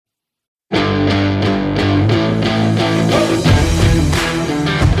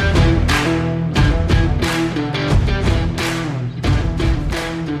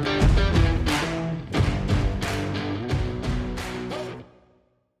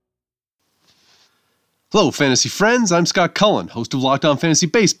Hello, fantasy friends. I'm Scott Cullen, host of Locked On Fantasy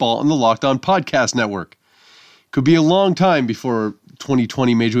Baseball on the Locked On Podcast Network. Could be a long time before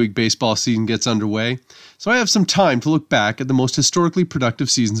 2020 Major League Baseball season gets underway, so I have some time to look back at the most historically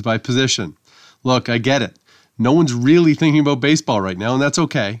productive seasons by position. Look, I get it. No one's really thinking about baseball right now, and that's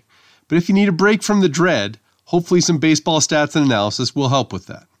okay. But if you need a break from the dread, hopefully some baseball stats and analysis will help with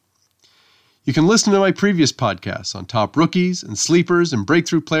that. You can listen to my previous podcasts on top rookies and sleepers and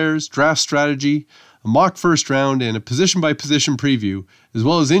breakthrough players, draft strategy, a mock first round, and a position-by-position preview, as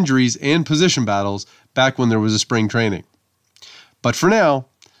well as injuries and position battles back when there was a spring training. But for now,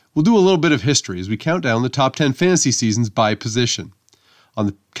 we'll do a little bit of history as we count down the top 10 fantasy seasons by position. On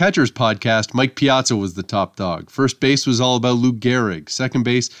the Catchers podcast, Mike Piazza was the top dog. First base was all about Lou Gehrig. Second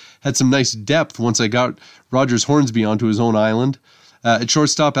base had some nice depth once I got Rogers Hornsby onto his own island. At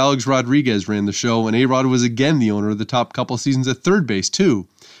shortstop, Alex Rodriguez ran the show, and A-Rod was again the owner of the top couple seasons at third base, too.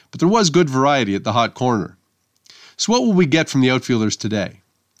 But there was good variety at the hot corner. So what will we get from the outfielders today?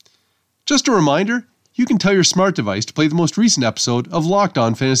 Just a reminder, you can tell your smart device to play the most recent episode of Locked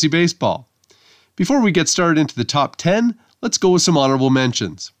On Fantasy Baseball. Before we get started into the top 10, let's go with some honorable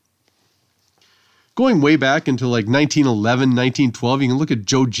mentions. Going way back into like 1911, 1912, you can look at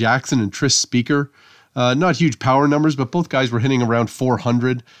Joe Jackson and Tris Speaker. Not huge power numbers, but both guys were hitting around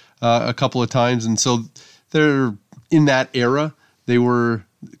 400 a couple of times. And so they're in that era. They were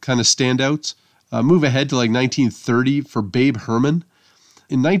kind of standouts. Move ahead to like 1930 for Babe Herman.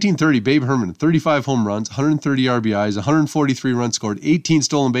 In 1930, Babe Herman, 35 home runs, 130 RBIs, 143 runs scored, 18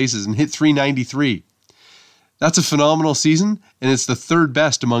 stolen bases, and hit .393. That's a phenomenal season, and it's the third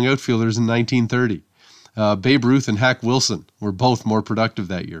best among outfielders in 1930. Babe Ruth and Hack Wilson were both more productive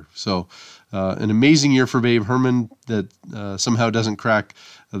that year. So an amazing year for Babe Herman that somehow doesn't crack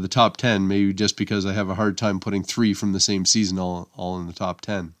the top 10, maybe just because I have a hard time putting three from the same season all in the top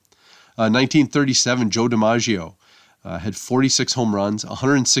 10. 1937, Joe DiMaggio had 46 home runs,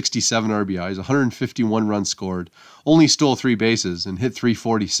 167 RBIs, 151 runs scored, only stole 3 bases, and hit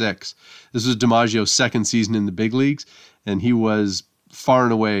 .346. This was DiMaggio's second season in the big leagues, and he was far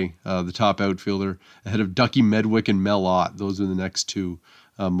and away the top outfielder, ahead of Ducky Medwick and Mel Ott. Those are the next two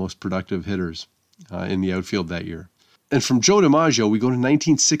most productive hitters in the outfield that year. And from Joe DiMaggio, we go to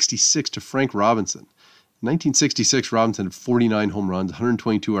 1966 to Frank Robinson. In 1966, Robinson had 49 home runs,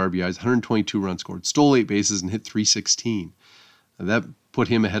 122 RBIs, 122 runs scored, stole 8 bases, and hit .316. That put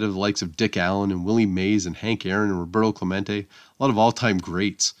him ahead of the likes of Dick Allen and Willie Mays and Hank Aaron and Roberto Clemente, a lot of all-time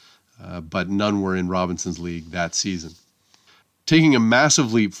greats, but none were in Robinson's league that season. Taking a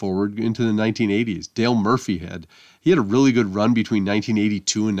massive leap forward into the 1980s, Dale Murphy had a really good run between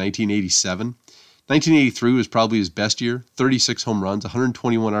 1982 and 1987. 1983 was probably his best year, 36 home runs,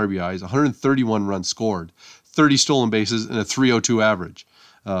 121 RBIs, 131 runs scored, 30 stolen bases, and a .302 average.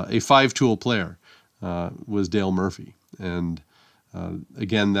 A five-tool player was Dale Murphy. And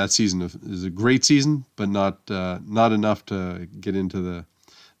again, that season is a great season, but not enough to get into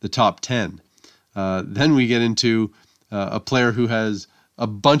the top 10. Then we get into a player who has a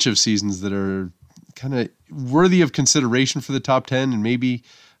bunch of seasons that are kind of worthy of consideration for the top 10, and maybe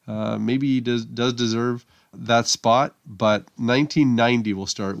he does deserve that spot. But 1990 we'll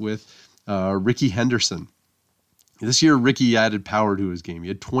start with Rickey Henderson. This year, Rickey added power to his game. He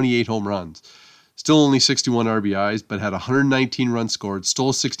had 28 home runs, still only 61 RBIs, but had 119 runs scored,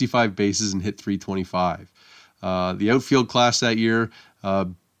 stole 65 bases, and hit .325. The outfield class that year,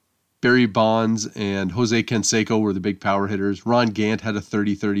 Barry Bonds and Jose Canseco were the big power hitters. Ron Gant had a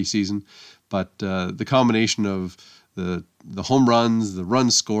 30-30 season, but the combination of the home runs, the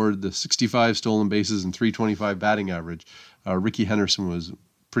runs scored, the 65 stolen bases, and .325 batting average, Rickey Henderson was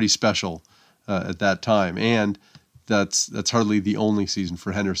pretty special at that time. And that's hardly the only season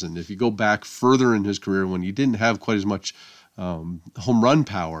for Henderson. If you go back further in his career when he didn't have quite as much home run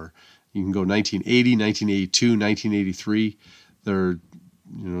power, you can go 1980, 1982, 1983. They're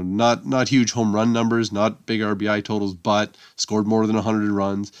not huge home run numbers, not big RBI totals, but scored more than 100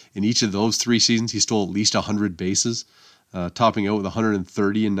 runs. In each of those 3 seasons, he stole at least 100 bases, topping out with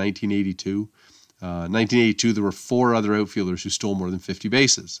 130 in 1982. 1982, there were 4 other outfielders who stole more than 50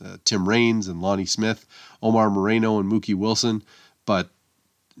 bases. Tim Raines and Lonnie Smith, Omar Moreno and Mookie Wilson. But,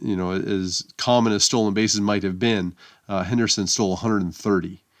 as common as stolen bases might have been, Henderson stole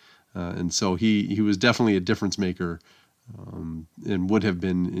 130. And so he was definitely a difference maker and would have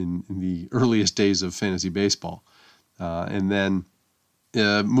been in the earliest days of fantasy baseball. And then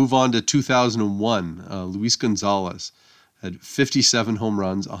move on to 2001, Luis Gonzalez had 57 home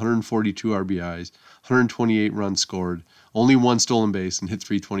runs, 142 RBIs, 128 runs scored, only 1 stolen base, and hit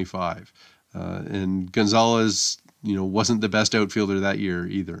 .325. And Gonzalez, wasn't the best outfielder that year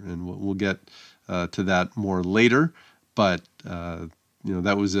either. And we'll get to that more later. But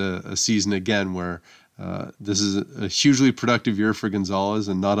that was a season again where this is a hugely productive year for Gonzalez,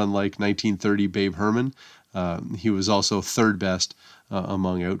 and not unlike 1930 Babe Herman, he was also third best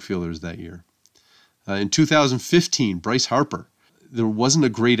among outfielders that year. In 2015, Bryce Harper. There wasn't a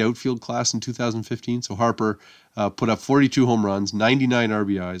great outfield class in 2015, so Harper put up 42 home runs, 99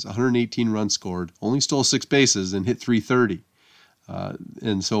 RBIs, 118 runs scored, only stole 6 bases, and hit .330.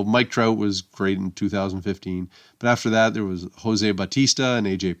 And so Mike Trout was great in 2015. But after that, there was Jose Bautista and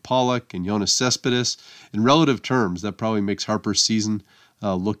A.J. Pollock and Yoenis Cespedes. In relative terms, that probably makes Harper's season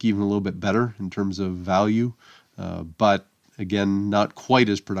look even a little bit better in terms of value. But again, not quite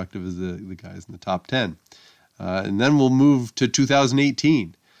as productive as the guys in the top 10. And then we'll move to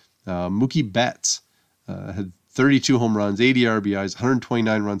 2018. Mookie Betts had 32 home runs, 80 RBIs,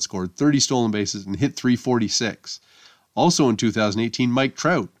 129 runs scored, 30 stolen bases, and hit .346. Also in 2018, Mike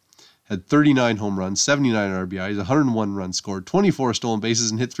Trout had 39 home runs, 79 RBIs, 101 runs scored, 24 stolen bases,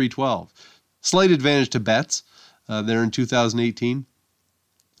 and hit .312. Slight advantage to Betts there in 2018.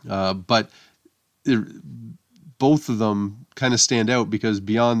 But both of them kind of stand out because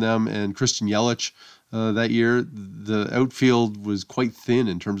beyond them and Christian Yelich that year, the outfield was quite thin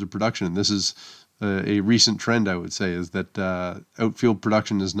in terms of production. And this is a recent trend, I would say, is that outfield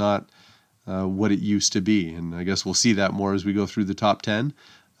production is not what it used to be. And I guess we'll see that more as we go through the top 10.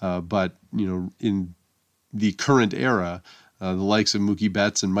 But, in the current era, the likes of Mookie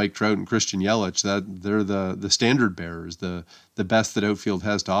Betts and Mike Trout and Christian Yelich, they're the standard bearers, the best that outfield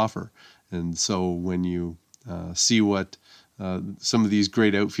has to offer. And so when you see what some of these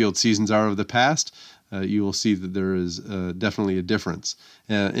great outfield seasons are of the past, you will see that there is definitely a difference.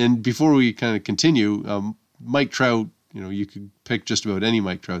 And before we kind of continue, Mike Trout, you could pick just about any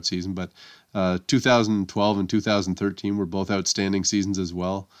Mike Trout season, but 2012 and 2013 were both outstanding seasons as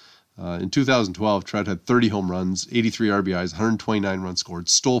well. In 2012, Trout had 30 home runs, 83 RBIs, 129 runs scored,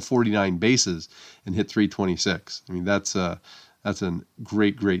 stole 49 bases, and hit .326. I mean, that's a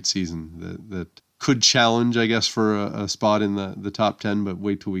great season that could challenge, I guess, for a spot in the top 10, but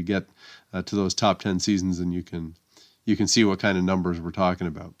wait till we get to those top 10 seasons and you can see what kind of numbers we're talking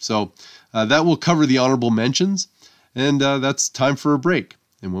about. So that will cover the honorable mentions, and that's time for a break.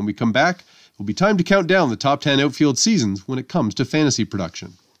 And when we come back, it will be time to count down the top 10 outfield seasons when it comes to fantasy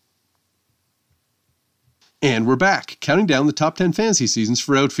production. And we're back, counting down the top 10 fantasy seasons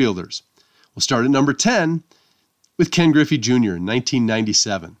for outfielders. We'll start at number 10 with Ken Griffey Jr. in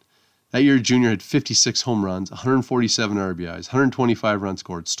 1997. That year, Jr. had 56 home runs, 147 RBIs, 125 runs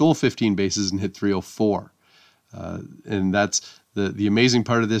scored, stole 15 bases, and hit .304. And that's the amazing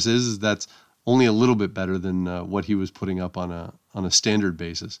part of this is that's only a little bit better than what he was putting up on a standard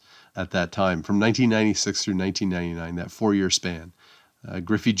basis at that time. From 1996 through 1999, that 4-year span,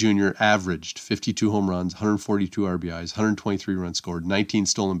 Griffey Jr. averaged 52 home runs, 142 RBIs, 123 runs scored, 19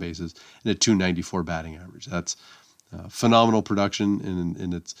 stolen bases, and a .294 batting average. That's phenomenal production,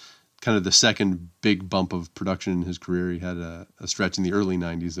 and it's kind of the second big bump of production in his career. He had a stretch in the early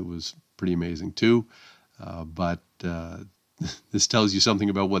 90s that was pretty amazing too. But this tells you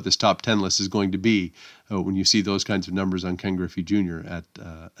something about what this top 10 list is going to be when you see those kinds of numbers on Ken Griffey Jr.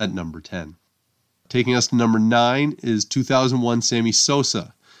 at number 10. Taking us to number 9 is 2001 Sammy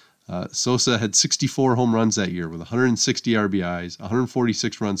Sosa. Sosa had 64 home runs that year with 160 RBIs,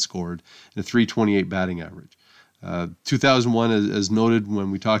 146 runs scored, and a .328 batting average. 2001, as noted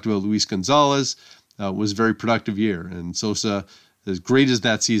when we talked about Luis Gonzalez, was a very productive year. And Sosa, as great as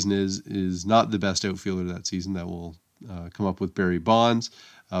that season is not the best outfielder that season. That will come up with Barry Bonds.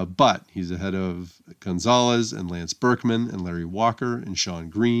 But he's ahead of Gonzalez and Lance Berkman and Larry Walker and Sean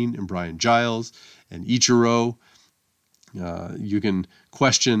Green and Brian Giles and Ichiro. You can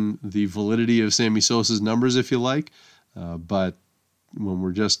question the validity of Sammy Sosa's numbers if you like, but when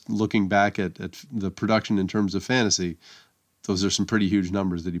we're just looking back at the production in terms of fantasy, those are some pretty huge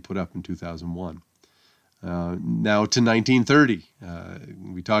numbers that he put up in 2001. Now to 1930.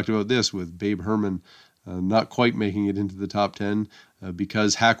 We talked about this with Babe Herman not quite making it into the top 10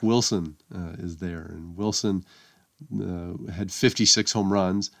 because Hack Wilson is there. And Wilson had 56 home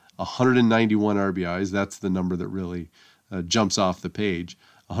runs, 191 RBIs. That's the number that really jumps off the page.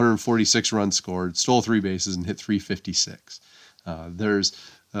 146 runs scored, stole 3 bases, and hit .356. There's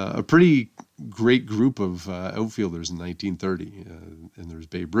a pretty great group of outfielders in 1930. And there's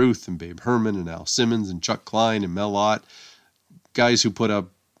Babe Ruth and Babe Herman and Al Simmons and Chuck Klein and Mel Ott, guys who put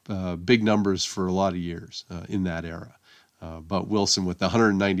up big numbers for a lot of years in that era. But Wilson with the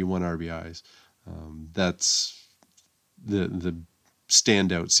 191 RBIs, that's the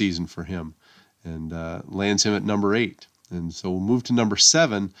standout season for him, and lands him at number 8. And so we'll move to number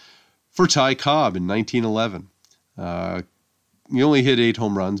 7 For Ty Cobb in 1911. He only hit 8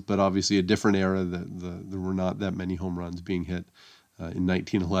 home runs, but obviously a different era. There were not that many home runs being hit in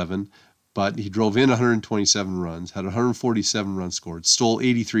 1911. But he drove in 127 runs, had 147 runs scored, stole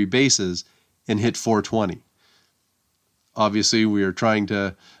 83 bases, and hit 420. Obviously, we are trying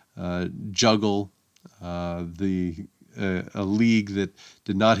to juggle a league that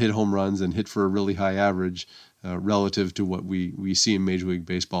did not hit home runs and hit for a really high average relative to what we see in Major League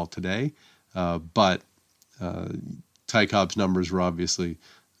Baseball today. But Ty Cobb's numbers were obviously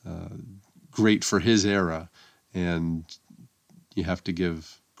great for his era, and you have to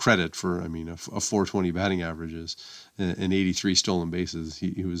give credit for, a 420 batting averages and 83 stolen bases.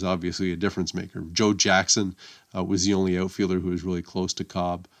 He was obviously a difference maker. Joe Jackson was the only outfielder who was really close to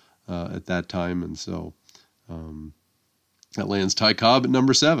Cobb at that time, and so that lands Ty Cobb at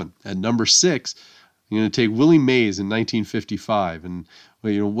number 7. At number 6, I'm going to take Willie Mays in 1955, and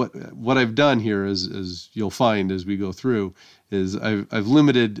what I've done here is, as you'll find as we go through, is I've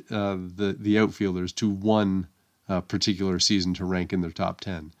limited the outfielders to one particular season to rank in their top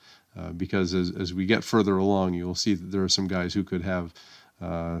 10, because as we get further along, you'll see that there are some guys who could have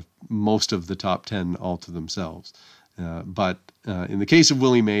most of the top 10 all to themselves. But in the case of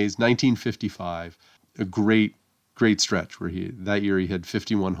Willie Mays, 1955, a great stretch where that year he had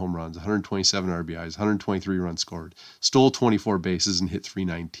 51 home runs, 127 RBIs, 123 runs scored, stole 24 bases, and hit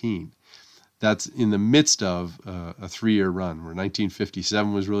 319. That's in the midst of a 3-year run where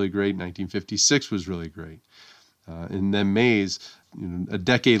 1957 was really great, 1956 was really great. And then Mays, a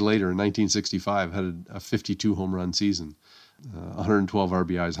decade later in 1965, had a 52 home run season, 112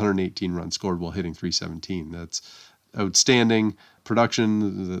 RBIs, 118 runs scored while hitting 317. That's outstanding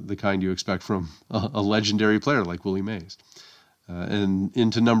production, the kind you expect from a legendary player like Willie Mays. And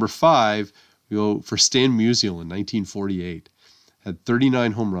into number 5, we go for Stan Musial in 1948. Had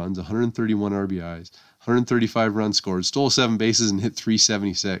 39 home runs, 131 RBIs, 135 runs scored, stole 7 bases, and hit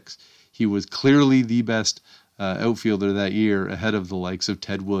 376. He was clearly the best outfielder that year, ahead of the likes of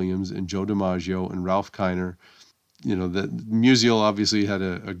Ted Williams and Joe DiMaggio and Ralph Kiner. Musial obviously had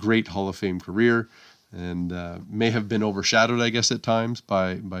a great Hall of Fame career, and may have been overshadowed, I guess, at times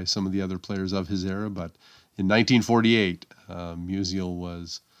by some of the other players of his era. But in 1948, Musial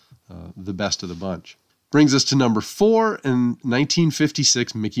was the best of the bunch. Brings us to number 4, in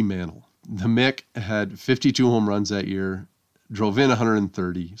 1956, Mickey Mantle. The Mick had 52 home runs that year, drove in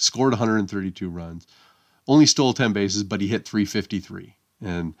 130, scored 132 runs, only stole 10 bases, but he hit 353.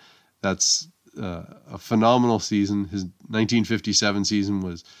 And that's a phenomenal season. His 1957 season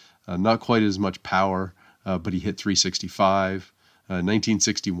was not quite as much power, but he hit 365.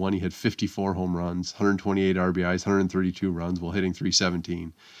 1961, he had 54 home runs, 128 RBIs, 132 runs while hitting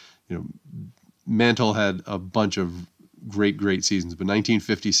 317. Mantle had a bunch of great seasons, but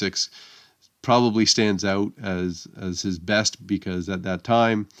 1956 probably stands out as his best, because at that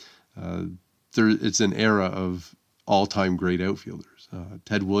time, it's an era of all-time great outfielders.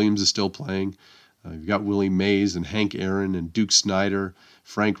 Ted Williams is still playing. You've got Willie Mays and Hank Aaron and Duke Snider,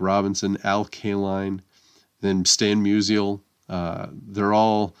 Frank Robinson, Al Kaline, then Stan Musial. They're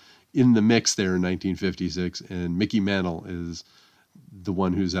all in the mix there in 1956, and Mickey Mantle is the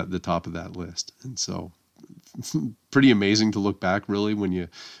one who's at the top of that list. And so pretty amazing to look back, really, when you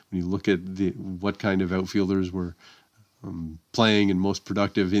look at what kind of outfielders were playing and most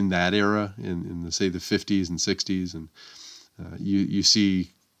productive in that era, in the 50s and 60s, and you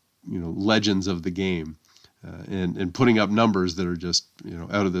see legends of the game and putting up numbers that are just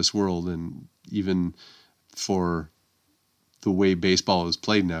out of this world. And even for the way baseball is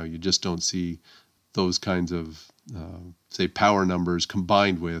played now, you just don't see those kinds of power numbers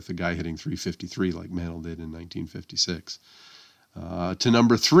combined with a guy hitting 353 like Mantle did in 1956. To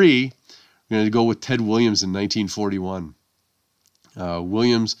number 3, we're going to go with Ted Williams in 1941.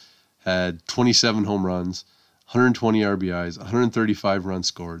 Williams had 27 home runs, 120 RBIs, 135 runs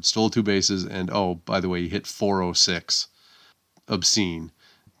scored, stole 2 bases, and by the way, he hit 406. Obscene.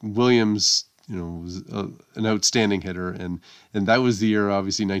 Williams, was an outstanding hitter, and that was the year,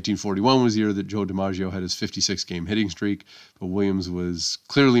 obviously 1941 was the year that Joe DiMaggio had his 56-game hitting streak, but Williams was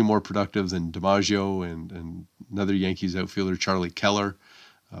clearly more productive than DiMaggio and another Yankees outfielder, Charlie Keller.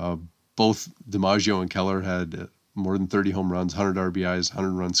 Both DiMaggio and Keller had more than 30 home runs, 100 RBIs,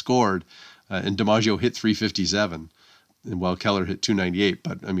 100 runs scored, and DiMaggio hit 357, and while Keller hit 298.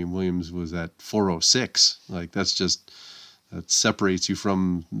 But Williams was at 406. That separates you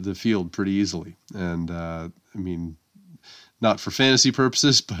from the field pretty easily. And not for fantasy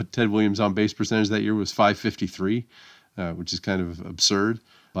purposes, but Ted Williams' on base percentage that year was .553, which is kind of absurd.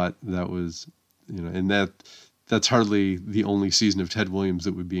 But that was, and that that's hardly the only season of Ted Williams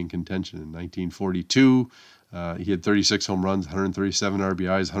that would be in contention. In 1942, he had 36 home runs, 137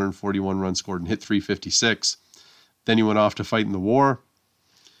 RBIs, 141 runs scored, and hit .356. Then he went off to fight in the war.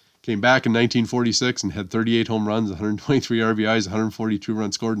 Came back in 1946 and had 38 home runs, 123 RBIs, 142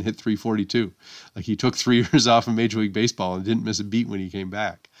 runs scored, and hit .342. Like, he took 3 years off of Major League Baseball and didn't miss a beat when he came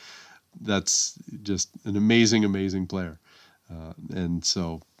back. That's just an amazing, amazing player. And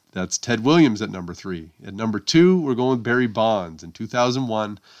so that's Ted Williams at number 3. At number 2, we're going with Barry Bonds. In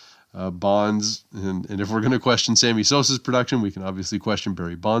 2001, Bonds, and if we're going to question Sammy Sosa's production, we can obviously question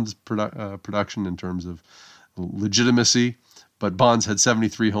Barry Bonds' production in terms of legitimacy. But Bonds had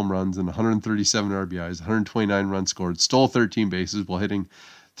 73 home runs and 137 RBIs, 129 runs scored, stole 13 bases while hitting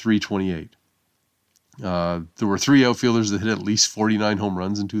 .328. There were 3 outfielders that hit at least 49 home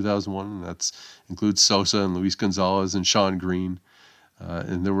runs in 2001, and that includes Sosa and Luis Gonzalez and Shawn Green.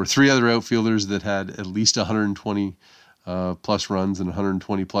 And there were 3 other outfielders that had at least 120 plus runs and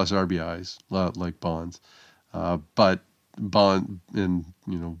 120 plus RBIs, like Bonds. But Bond, and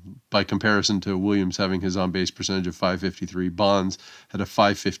by comparison to Williams having his on-base percentage of .553, Bonds had a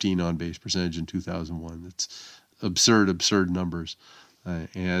 .515 on-base percentage in 2001. It's absurd numbers.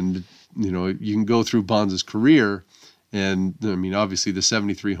 And you can go through Bonds' career, and I mean, obviously the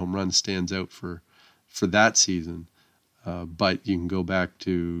 73 home runs stands out for that season. But you can go back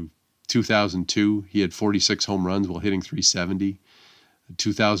to 2002. He had 46 home runs while hitting .370.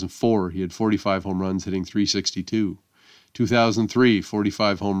 2004, he had 45 home runs hitting .362. 2003,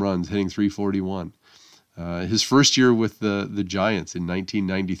 45 home runs hitting .341. His first year with the Giants in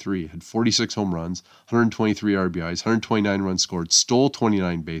 1993 had 46 home runs, 123 RBIs, 129 runs scored, stole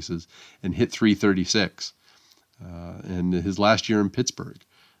 29 bases, and hit .336. And his last year in Pittsburgh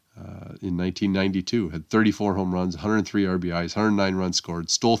in 1992 had 34 home runs, 103 RBIs, 109 runs scored,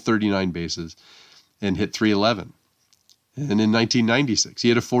 stole 39 bases, and hit .311. And in 1996, he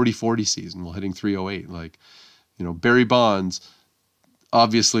had a 40-40 season while hitting .308. Barry Bonds,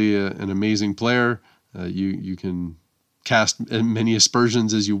 obviously an amazing player. You can cast as many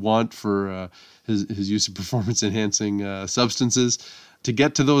aspersions as you want for his use of performance-enhancing substances to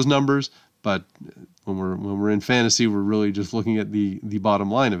get to those numbers. But when we're in fantasy, we're really just looking at the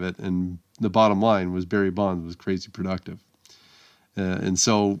bottom line of it. And the bottom line was Barry Bonds was crazy productive. And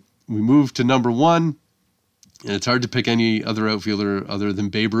so we move to number 1. And it's hard to pick any other outfielder other than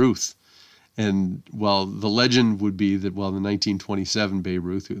Babe Ruth. And while the legend would be that, the 1927 Babe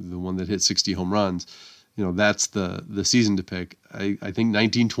Ruth, the one that hit 60 home runs, that's the season to pick. I think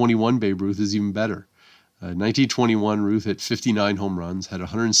 1921 Babe Ruth is even better. 1921 Ruth hit 59 home runs, had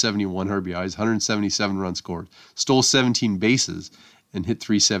 171 RBIs, 177 runs scored, stole 17 bases, and hit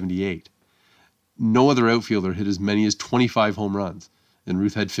 .378. No other outfielder hit as many as 25 home runs, and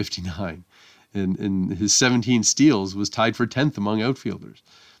Ruth had 59. And his 17 steals was tied for 10th among outfielders.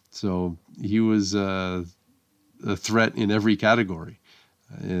 So he was a threat in every category.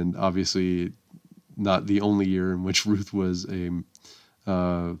 And obviously not the only year in which Ruth was a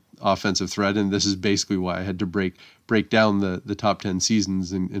offensive threat. And this is basically why I had to break down the top 10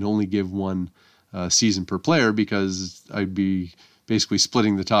 seasons and only give one season per player, because I'd be basically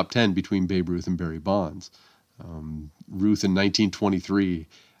splitting the top 10 between Babe Ruth and Barry Bonds. Ruth in 1923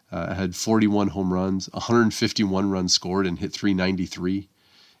 had 41 home runs, 151 runs scored, and hit .393.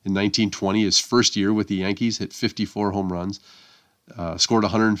 In 1920, his first year with the Yankees, hit 54 home runs, scored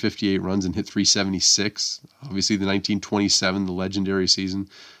 158 runs, and hit .376. Obviously, the 1927, the legendary season,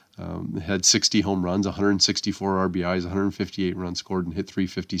 had 60 home runs, 164 RBIs, 158 runs scored, and hit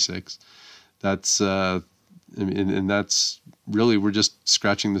 .356. That's and that's really, we're just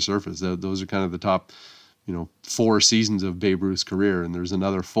scratching the surface. Those are kind of the top 4 seasons of Babe Ruth's career, and there's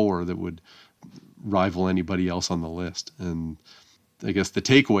another 4 that would rival anybody else on the list. And I guess the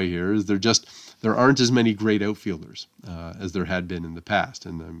takeaway here is there aren't as many great outfielders as there had been in the past.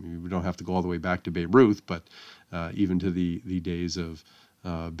 And I mean, we don't have to go all the way back to Babe Ruth, but even to the days of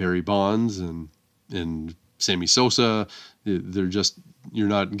Barry Bonds and Sammy Sosa, you're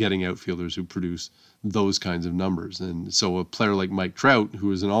not getting outfielders who produce those kinds of numbers. And so a player like Mike Trout,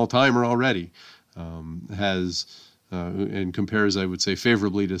 who is an all-timer already, has and compares, I would say,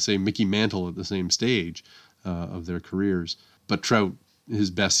 favorably to, say, Mickey Mantle at the same stage of their careers. But Trout, his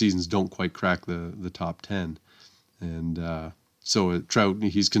best seasons don't quite crack the top 10. And so Trout,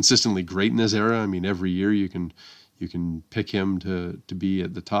 he's consistently great in this era. I mean, every year you can pick him to be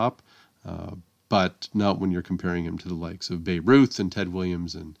at the top, but not when you're comparing him to the likes of Babe Ruth and Ted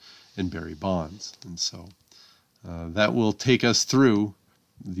Williams and Barry Bonds. And so that will take us through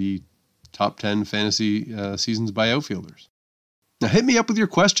the top 10 fantasy seasons by outfielders. Now hit me up with your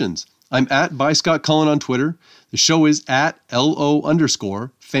questions. I'm at by Scott Cullen on Twitter. The show is at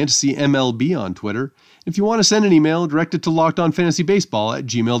LO_FantasyMLB on Twitter. If you want to send an email, direct it to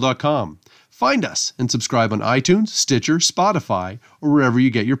lockedonfantasybaseball@gmail.com. Find us and subscribe on iTunes, Stitcher, Spotify, or wherever you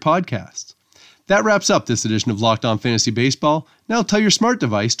get your podcasts. That wraps up this edition of Locked On Fantasy Baseball. Now tell your smart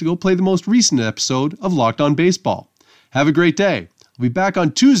device to go play the most recent episode of Locked On Baseball. Have a great day. We'll be back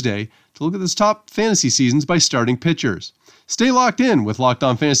on Tuesday to look at the top fantasy seasons by starting pitchers. Stay locked in with Locked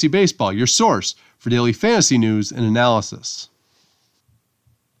On Fantasy Baseball, your source for daily fantasy news and analysis.